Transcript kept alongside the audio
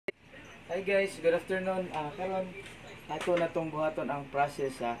Hi guys, good afternoon. Karon ato na tong buhaton ang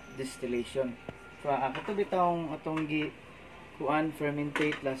process sa distillation. So ato bitong atong gi kuan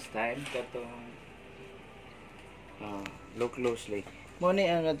fermentate last time katong look closely. Mo ni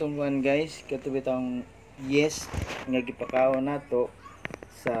ang atong kuan guys, kato bitong yeast nga gipakaon nato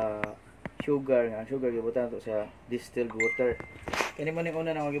sa sugar, nga sugar gibutan nato sa distilled water. Kani mo ni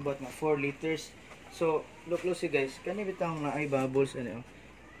una na magibot nga 4 liters. So look closely guys, kani bitong na ay bubbles ano.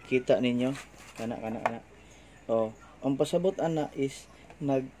 Kita ninyo kana. Ang pasabot ana is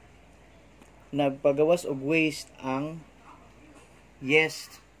nagpagawas og waste ang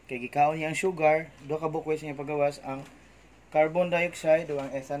yeast kay gikaon niya ang sugar, do ka buok waste niya pagawas ang carbon dioxide o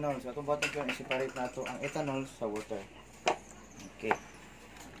ang ethanol. So atong button ko i-separate nato ang ethanol sa water. Okay.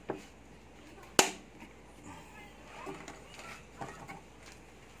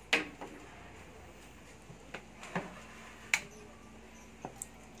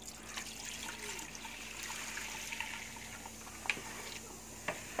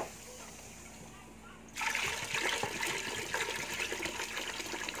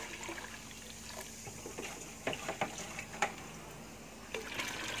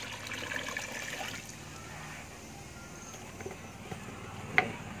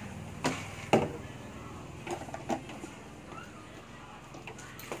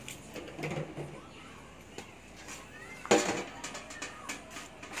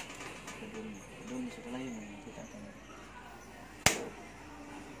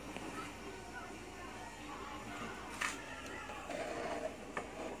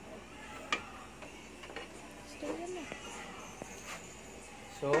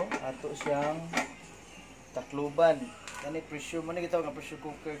 So, ato siyang takluban. Kani pressure mo na gitawag nga pressure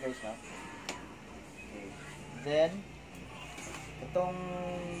cooker guys ha. Okay. Then itong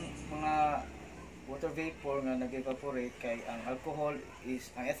mga water vapor nga nag-evaporate kay ang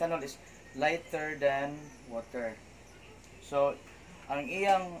ethanol is lighter than water. So, ang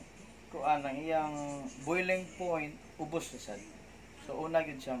iyang boiling point ubos na sad. So, una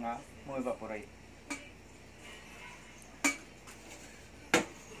gyud siya nga mo evaporate.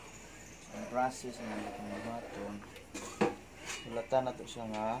 Ang process ng itong baton, sulatan na ito siya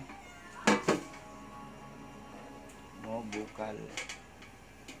nga mo bukal.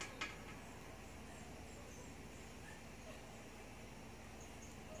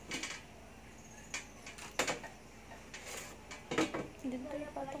 Dito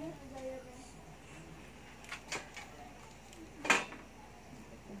yung patong.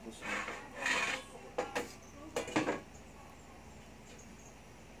 Ubus na.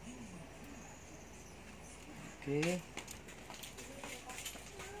 Okay.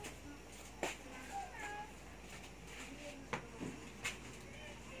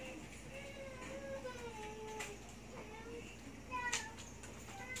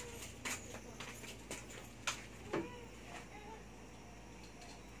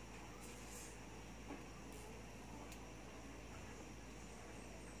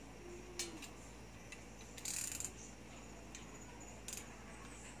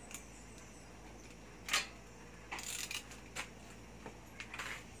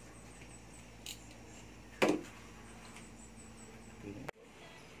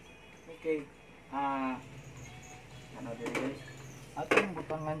 Okay. Ano dito guys? Atong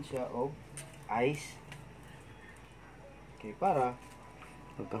butangan siya og ice. Okay, para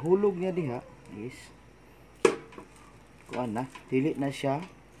pagkahulog niya diha is kuan na, dili na siya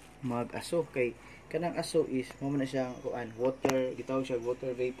mag-aso kay kanang aso is mo na siya kuan water, gitawag siya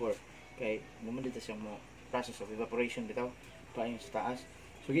water vapor. Kay mo man dito siya mo process of evaporation bitaw paing sa taas.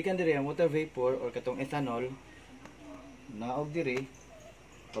 So gikan diri ang water vapor or katong ethanol naog diri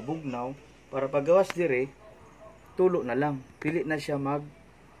pabugnaw para paggawas dire tulo na lang, pili na siya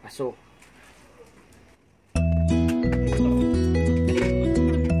mag-aso.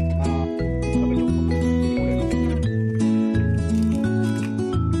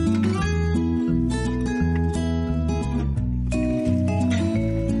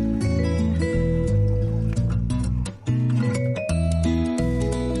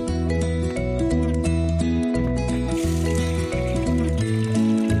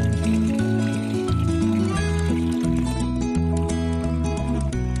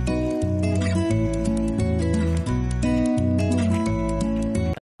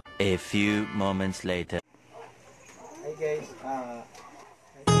 A few moments later. Hi guys,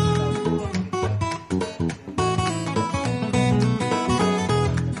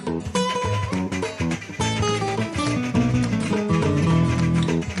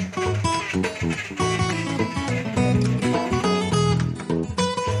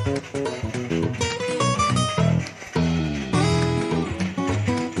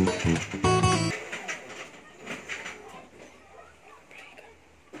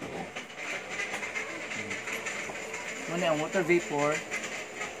 ang water vapor.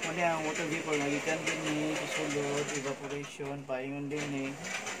 Muna ang water vapor nagikan din ni sulod evaporation paingon din ni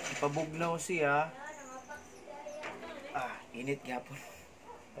ipabugnaw siya. Init gyapon.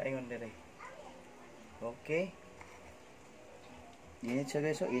 Paingon dire. Okay. Init siya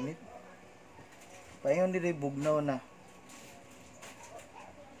guys, so init. Paingon dire bugnaw na.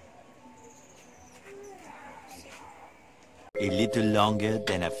 A little longer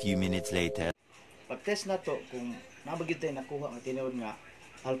than a few minutes later. Pag-test na to kung nabagid tayo nakuha nga tinawag nga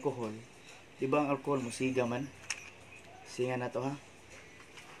alcohol. Di ba ang alcohol musiga man? Singa na to ha.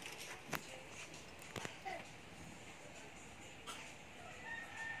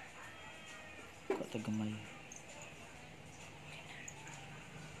 Katagamay.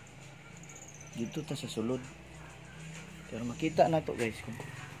 Dito ta sa sulod. Pero makita na to guys kung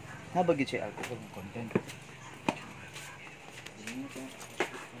nabagid siya alcohol ng content.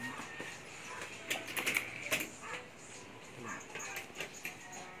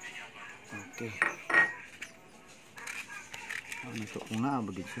 Okay. Ano to? Kung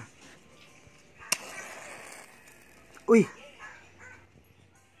naabagid siya. Uy!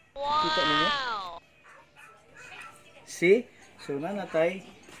 Wow! Kita ninyo? See? So na natay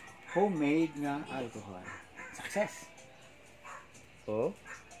homemade nga alcohol. Success! Oh,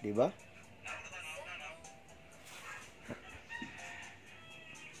 di ba?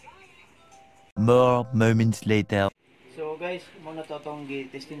 More moments later. So guys, muna to itong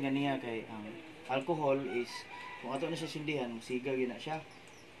testing ganiya kay ang alcohol is kung ato na siya sindihan, musiga gina siya.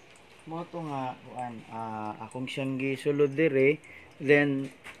 Mo to nga akong siyang gisulod dire,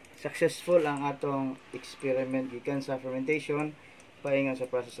 then successful ang atong experiment gikan sa fermentation paingon sa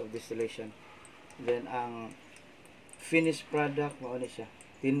process of distillation. Then ang finished product mao ni siya.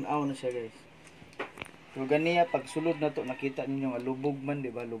 Tinaw na siya guys. So ganiya pag sulod na to nakita ninyo nga lubog man, di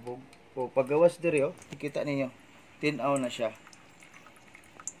ba? Lubog. O paggawas dire nakita ninyo tinaw na siya.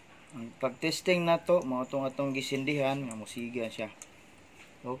 Ang pag-testing na to, mao tong atong gisindihan nga musiga siya.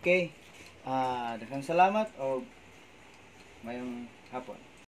 Okay. Daghang salamat o mayong hapon.